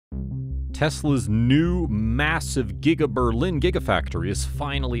Tesla's new, massive Giga Berlin Gigafactory is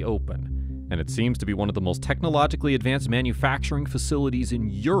finally open, and it seems to be one of the most technologically advanced manufacturing facilities in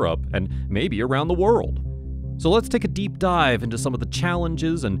Europe and maybe around the world. So let's take a deep dive into some of the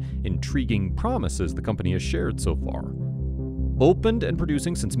challenges and intriguing promises the company has shared so far. Opened and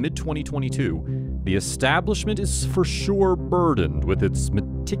producing since mid-2022, the establishment is for sure burdened with its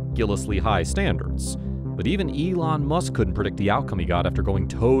meticulously high standards. But even Elon Musk couldn't predict the outcome he got after going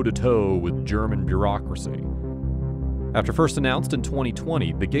toe-to-toe with German bureaucracy. After first announced in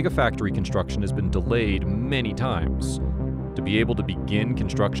 2020, the Gigafactory construction has been delayed many times. To be able to begin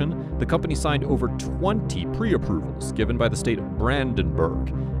construction, the company signed over 20 pre-approvals given by the state of Brandenburg,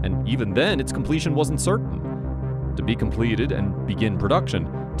 and even then its completion wasn't certain. To be completed and begin production,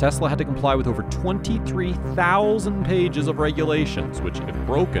 Tesla had to comply with over 23,000 pages of regulations, which, if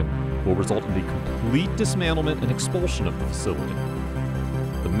broken, will result in the complete dismantlement and expulsion of the facility.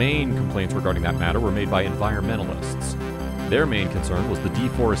 The main complaints regarding that matter were made by environmentalists. Their main concern was the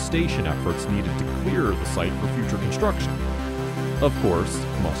deforestation efforts needed to clear the site for future construction. Of course,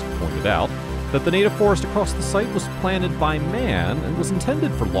 Musk pointed out that the native forest across the site was planted by man and was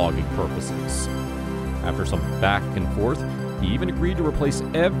intended for logging purposes. After some back and forth, he even agreed to replace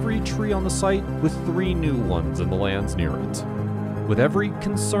every tree on the site with 3 new ones in the lands near it. With every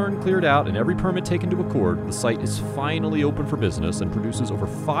concern cleared out and every permit taken to accord, the site is finally open for business and produces over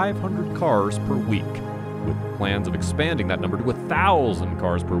 500 cars per week, with plans of expanding that number to 1,000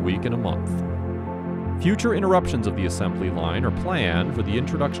 cars per week in a month. Future interruptions of the assembly line are planned for the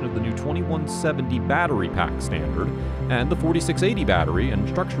introduction of the new 2170 battery pack standard and the 4680 battery and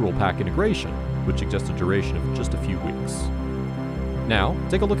structural pack integration, which suggests a duration of just a few weeks. Now,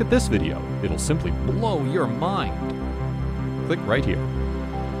 take a look at this video. It'll simply blow your mind. Click right here.